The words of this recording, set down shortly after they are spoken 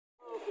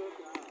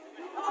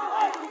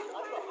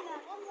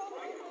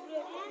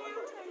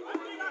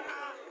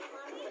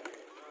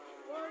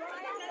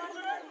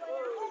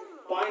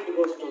Point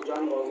goes to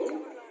John Babu.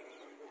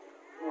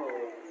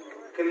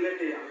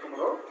 Killeti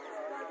Ankamaro.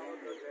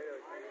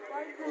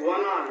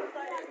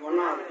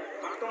 1-1.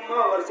 Ankamma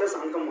versus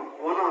Ankamma.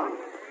 1-1.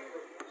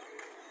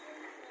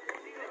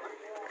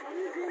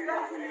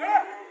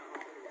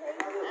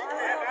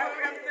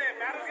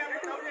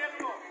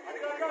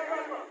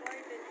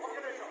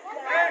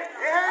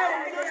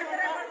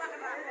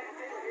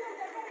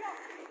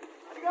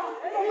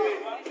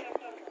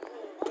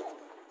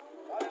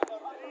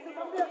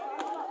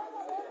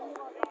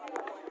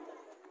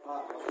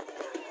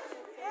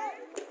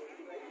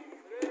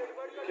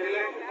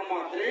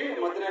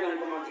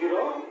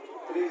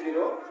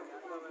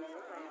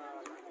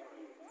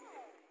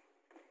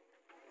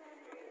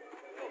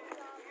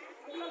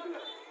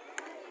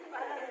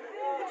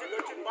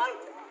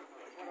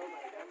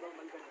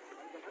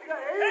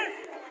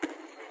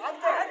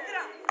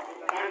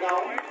 Hand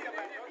down.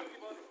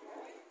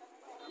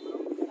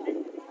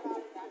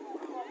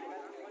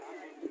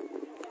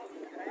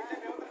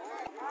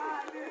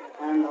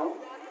 Hand down.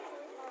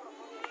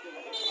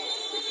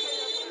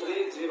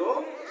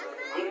 3-0.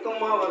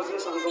 Ankamma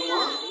versus Ankamma.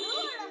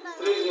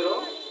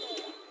 3-0.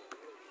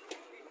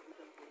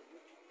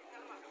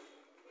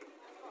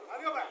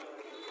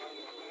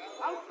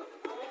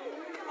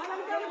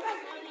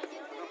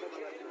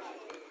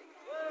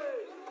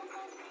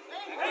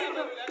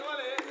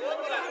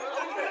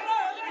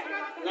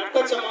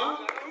 Nattachama.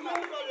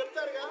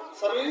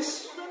 Service.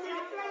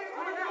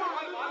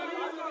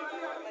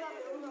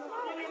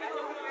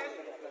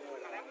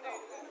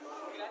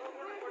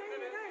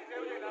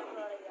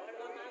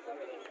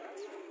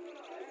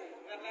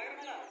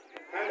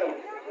 Hand down.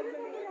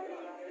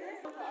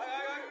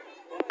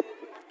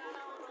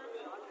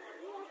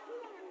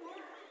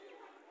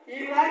 ఈ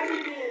మ్యాచ్కి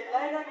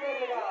line up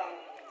పేర్లుగా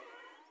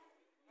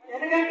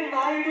Enaganti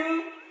Naidu,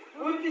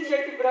 Murthy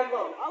Shetty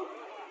Brahmam.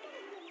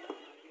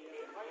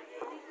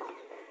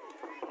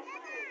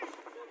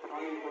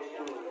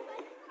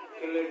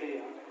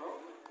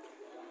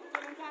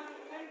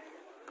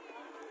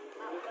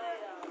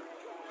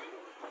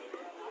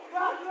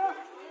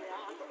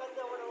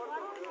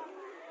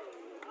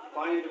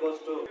 Point goes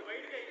to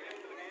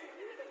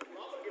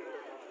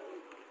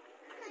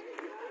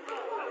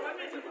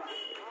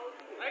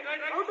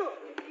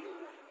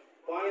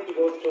Point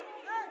goes to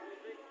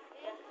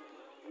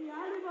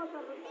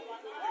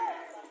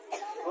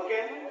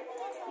Okay.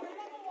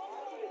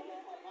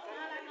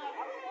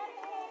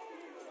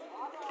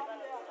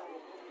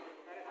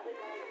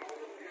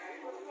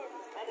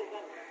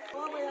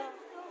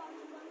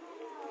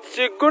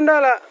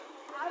 సిగ్గుండాల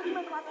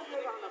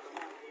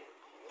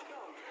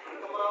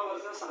Ankamrao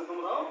versus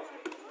Ankamrao.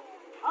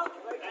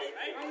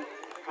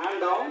 Hand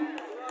down.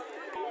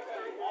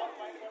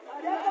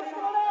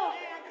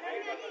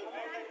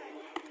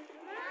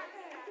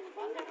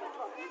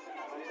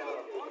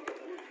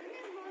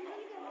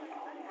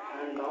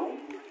 Hand down.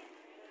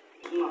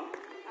 No.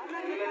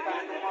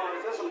 Ankamma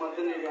versus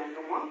Madhanidi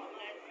Ankamma.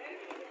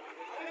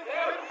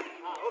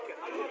 Okay.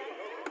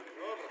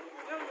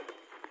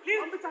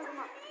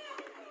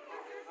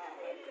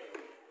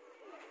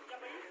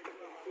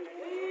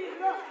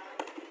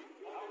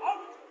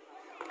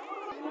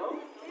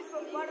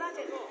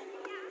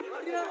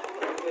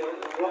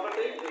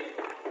 ఒకటి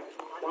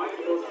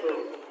point post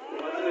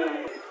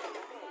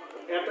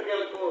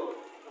ఎట్టకేలకు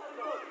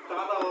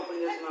ఖాతా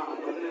open చేసిన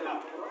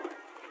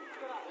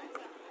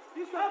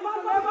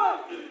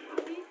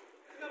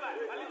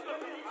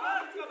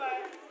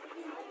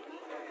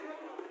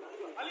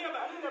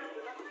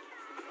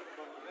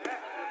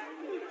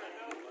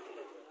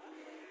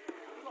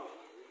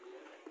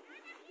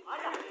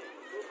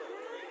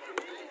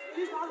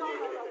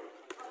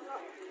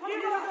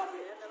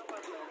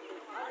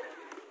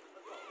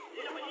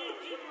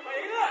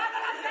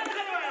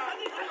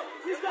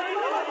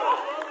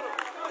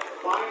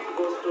Point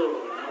goes to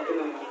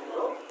Madhanidi.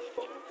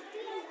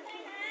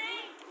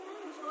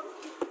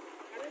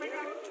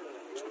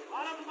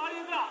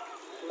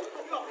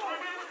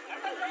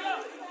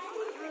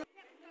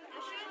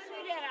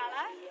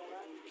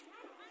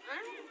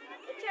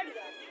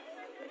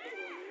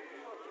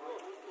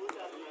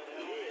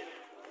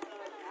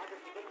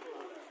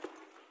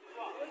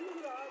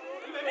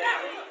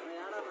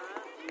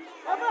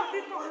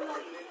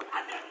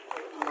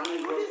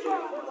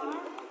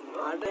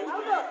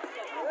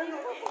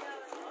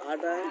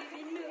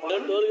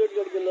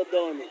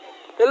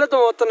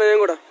 వెళ్తాం వస్తున్నా నేను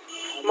కూడా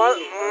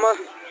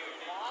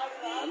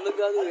అందుకు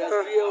కాదు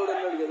ఎస్బీఐ వాడు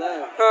ఉన్నాడు కదా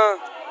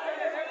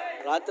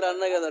రాత్రి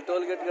అన్నా కదా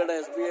టోల్ గేట్ కూడా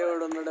ఎస్బీఐ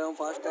వాడు ఉన్నాడేమో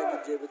ఫాస్ట్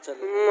ట్యాగ్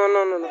చేయించాలి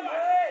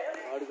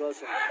వాడి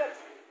కోసం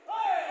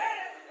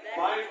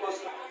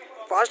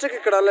ఫాస్ట్ ట్యాగ్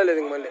ఇక్కడ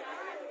వెళ్ళలేదు ఇంక మళ్ళీ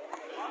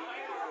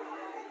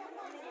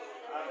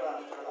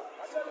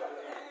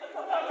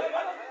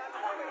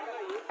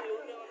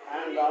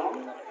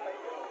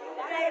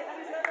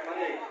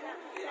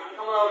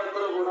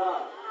కూడా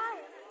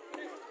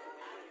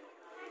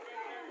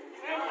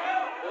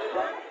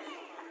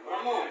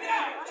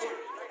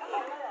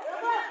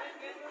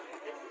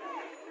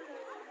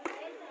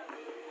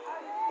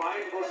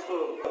పాయింట్ పోస్ట్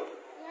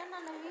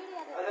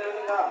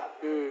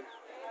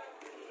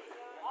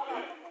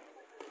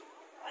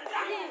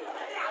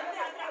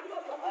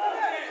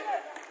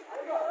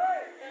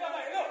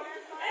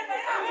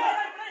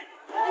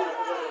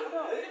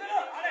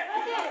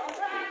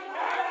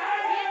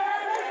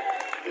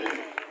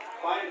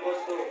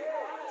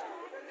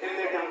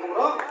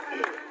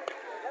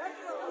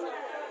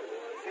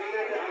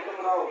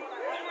అంకమరావు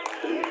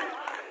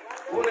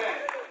పూణే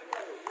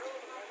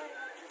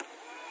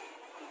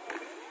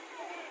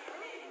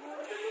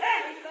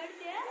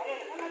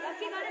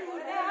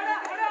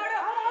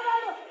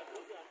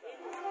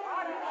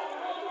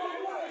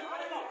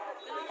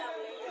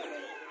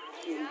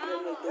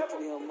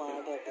అమ్మ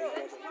ఆట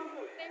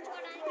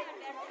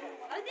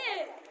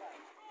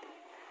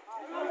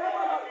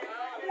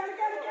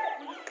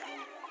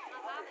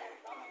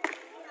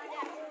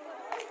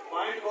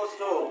point goes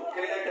to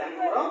కిల్లెట్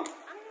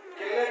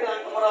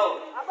Ankamarao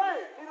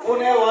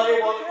Pune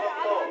volleyball club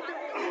లో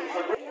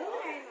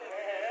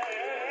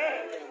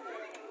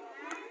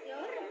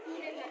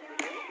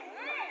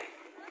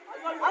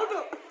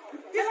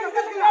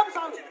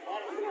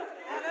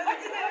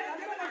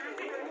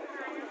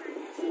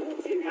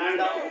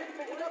హ్యాండ్ అవుట్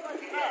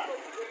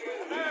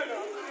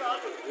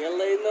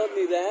ఎల్లయిందో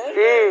నీదే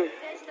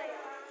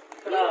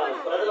ఇక్కడ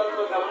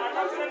ప్రజలందరూ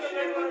గమనించాల్సిన విషయం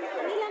ఏంటంటే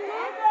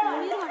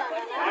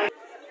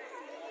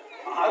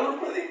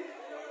 6-10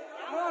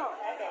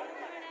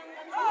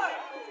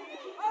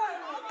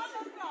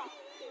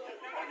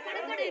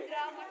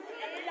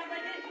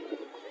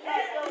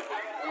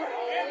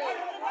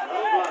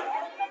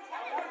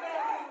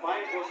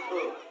 point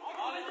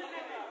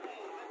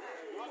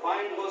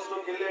goes to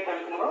కిల్లెట్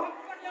Ankamarao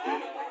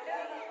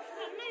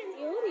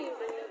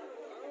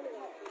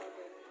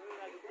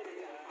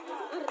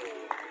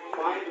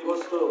point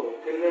goes to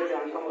కిల్లెట్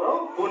Ankamarao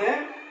Pune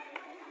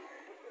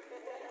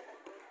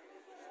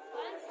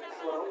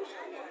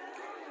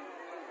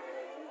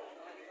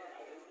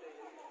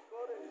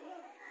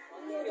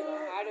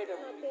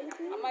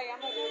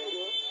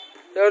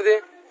ఎవరిది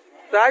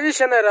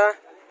రాజేష్ అన్నారా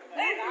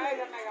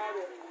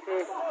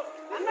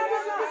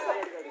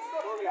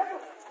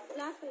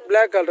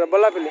black colour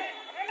Bollapalli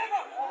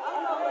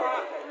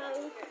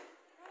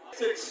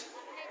 6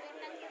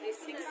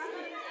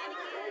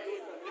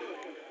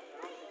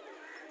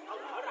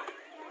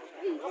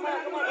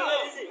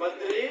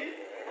 Badri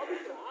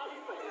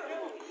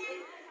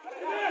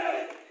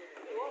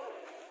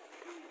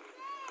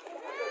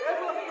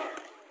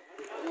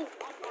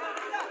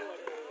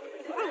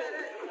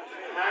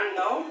hand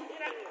down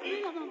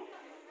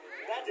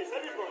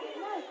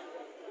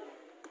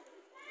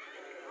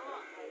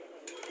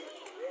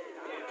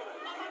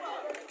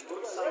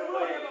good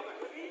supply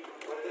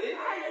Badri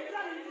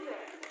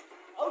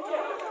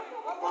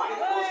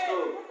point goes to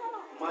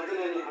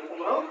Maddineni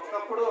Ankamarao.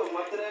 ఒకప్పుడు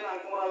మద్దినేని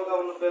అంకమరావుగా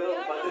ఉన్న పేరు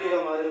బద్రిగా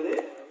మారింది.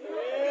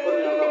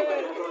 కొన్ని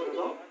సంవత్సరాల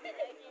క్రితం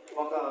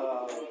ఒక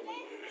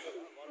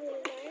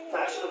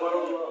ఫ్యాషన్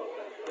గొడవలో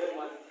పేరు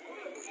మారింది.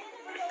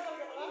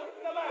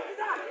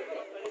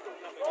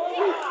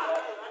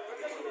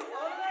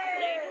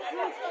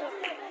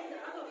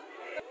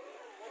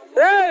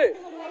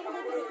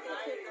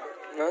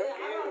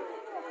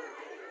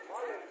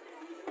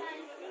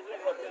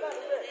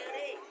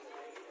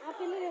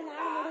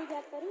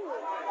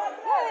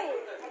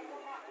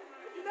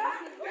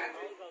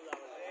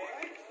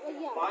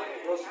 Point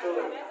goes to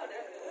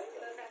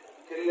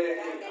కిల్లెట్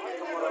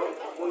Ankamarao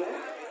Pune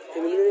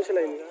 8 నిమిషాలు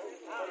అయింది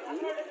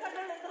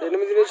 8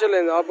 నిమిషాలు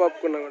అయింది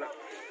ఆపుకున్నా కూడా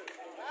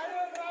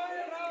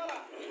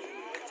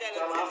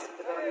చాలా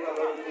ఆసక్తికరంగా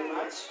జరుగుతున్న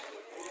మ్యాచ్.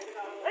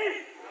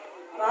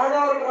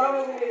 రాజావారి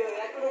గ్రామం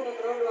ఎక్కడ ఉన్న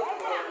గ్రౌండ్ లో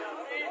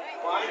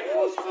పాయింట్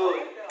goes to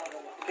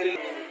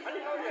కిల్లెట్.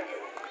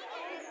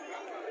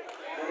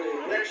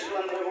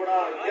 ప్రేక్షకులందరూ కూడా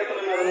గీతల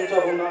మీద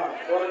నుంచోకుండా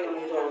దూరంగా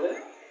నుంచోవాలి.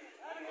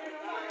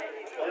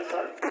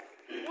 Sir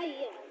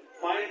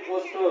point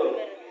goes to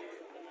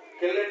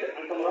కిల్లెట్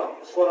Ankamarao.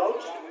 Score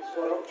out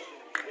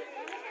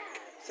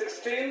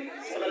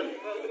 16-7.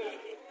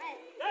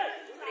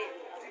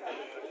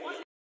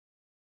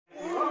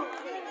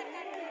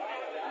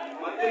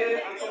 Maddineni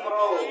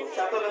Ankamarao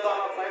శత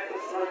విధాన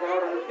ప్రయత్నిస్తున్నాడు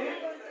గెలవడానికి.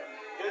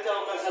 గెలిచే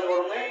అవకాశాలు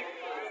కూడా ఉన్నాయి.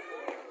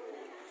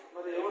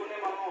 మరి ఎవరిని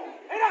మనం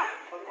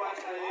తక్కువ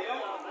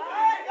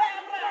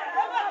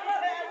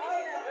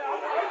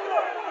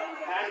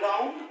హ్యాండ్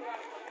డౌన్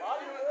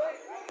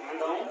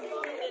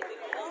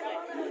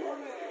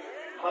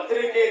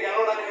బద్రికి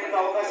గెలవడానికి ఇంకా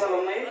అవకాశాలు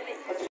ఉన్నాయి.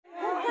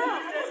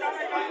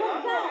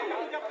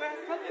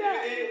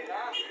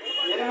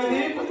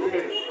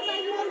 8-17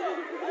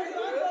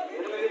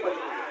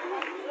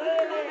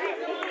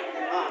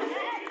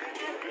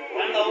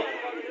 హ్యాండ్ డౌన్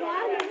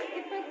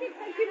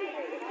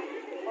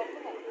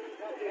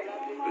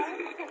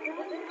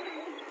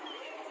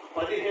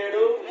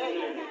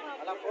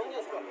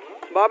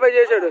బాబాయ్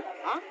చేశాడు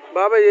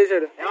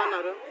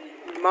ఏమన్నారు?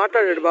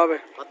 మాట్లాడాడు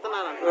బాబాయ్.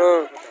 వస్తున్నారా?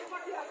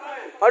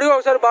 అడుగు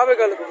ఒకసారి బాబాయ్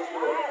కలుపు.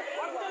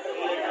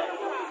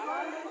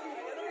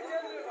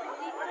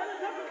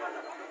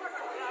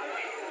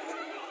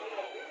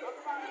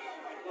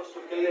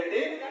 కిల్లెట్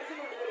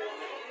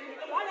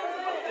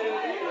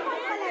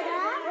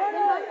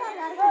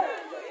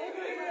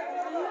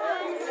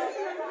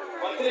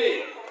మంత్రి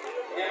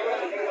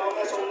గెలవడానికి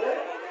అవకాశం ఉంది.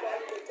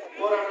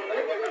 పోరాడండి.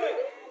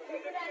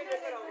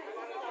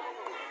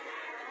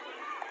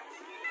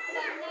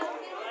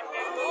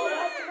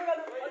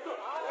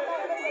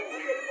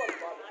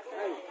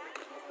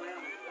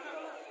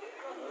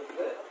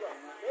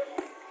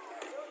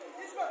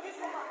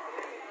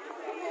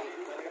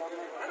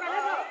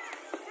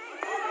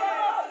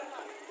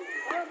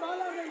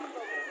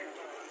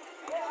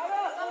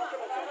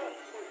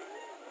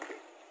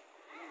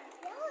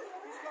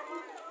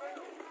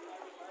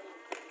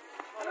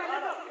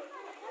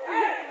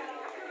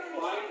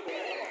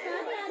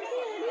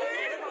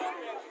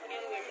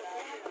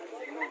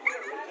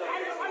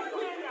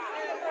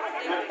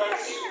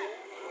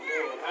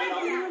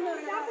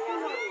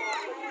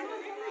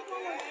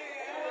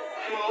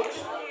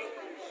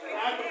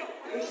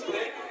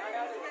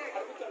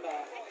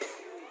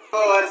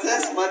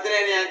 వర్సెస్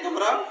మద్దినేని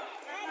అంకమరావు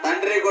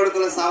తండ్రి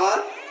కొడుకుల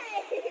సవాల్.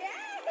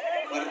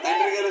 మరి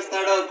తండ్రి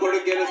గెలుస్తాడో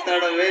కొడుకు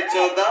గెలుస్తాడో వేచి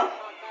చూద్దాం.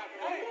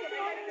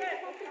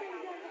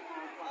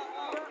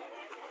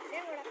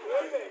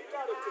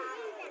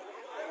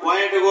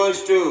 Point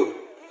goes to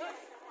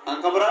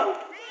Ankamarao.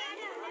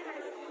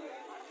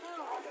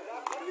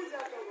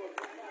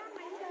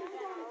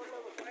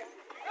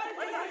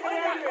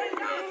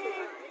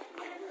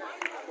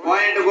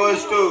 Point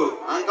goes to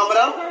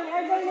Ankamarao.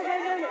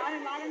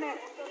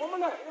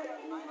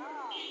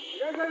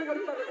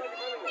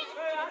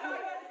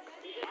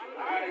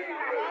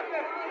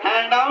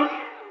 Hand out.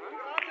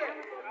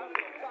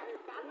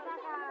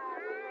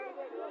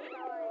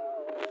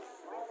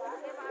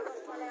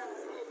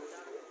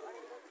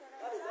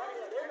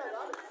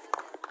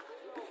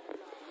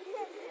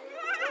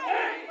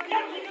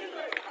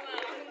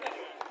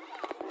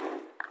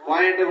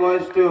 Point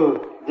goes to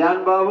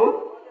John Babu.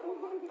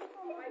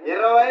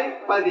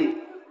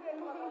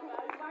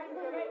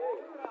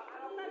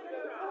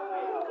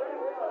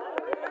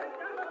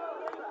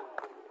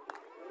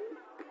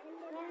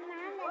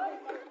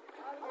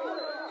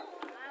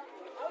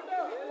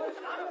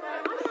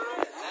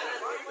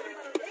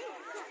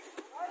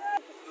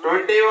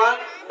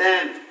 20-10.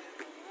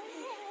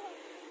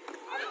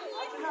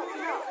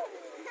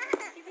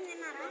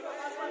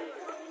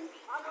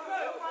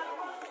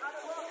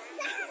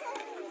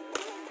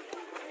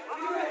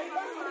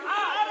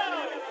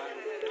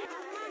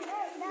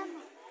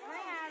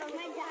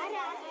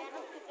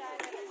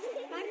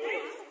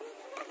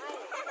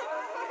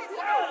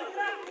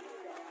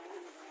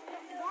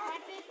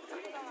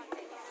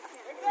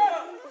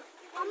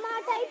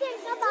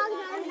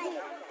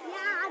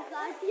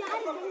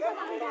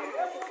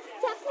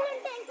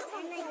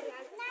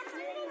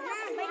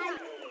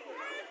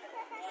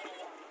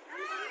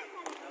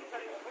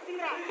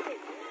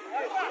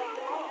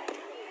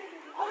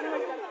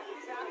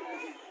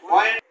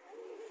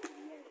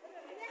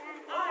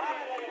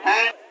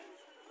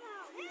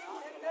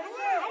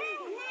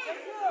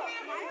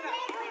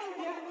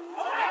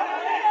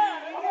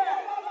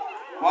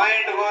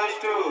 Point goes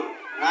to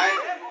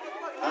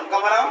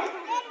Ankamarao.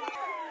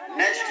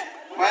 Next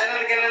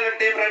final కి వెళ్ళిన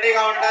టీం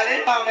రెడీగా ఉండాలి.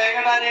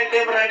 వెంకటాని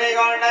టీం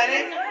రెడీగా ఉండాలి.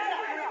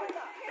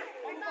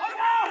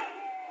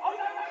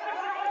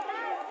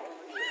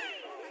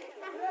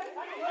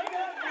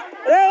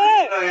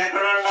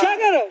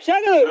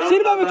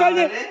 శ్రీబాబు కాల్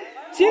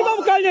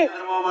చేయి.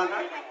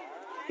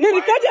 నేను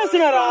రికార్డ్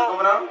చేస్తున్నారా?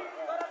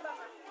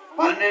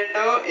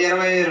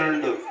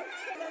 12-22.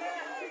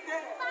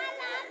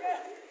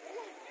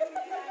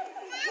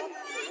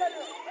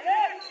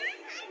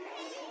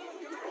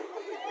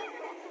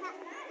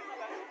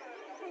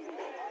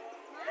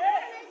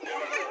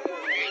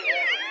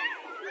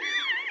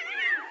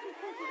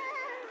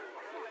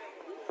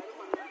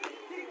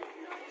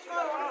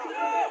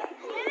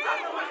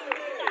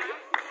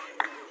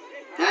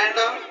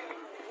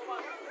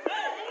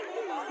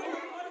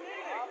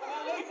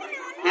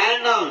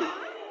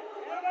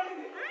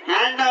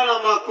 హ్యాండ్ డౌన్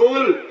అమ్మా.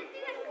 Cool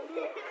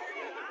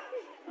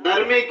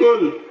ధర్మీ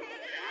cool.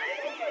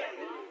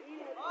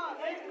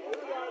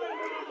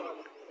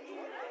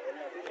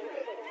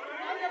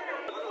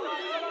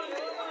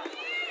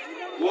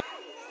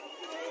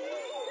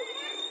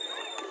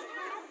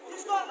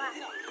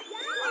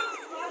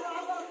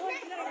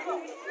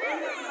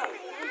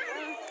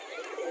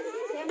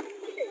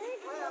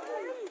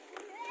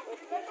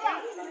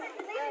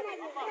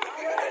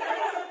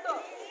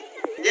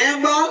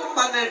 Game ball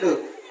 12.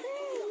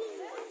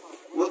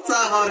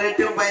 ఉత్సాహం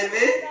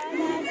రెట్టింపైంది.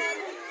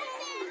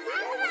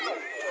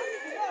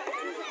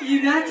 ఈ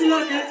మ్యాచ్ లో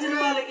గెలిచిన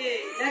వాళ్ళకి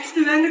నెక్స్ట్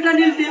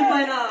వెంకటనిల్ టీం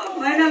పైన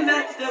ఫైనల్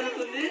మ్యాచ్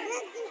జరుగుతుంది.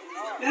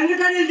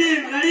 వెంకటనిల్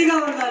టీం రెడీగా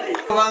ఉండాలి.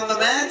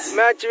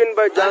 Match win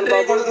by John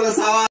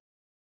Babu.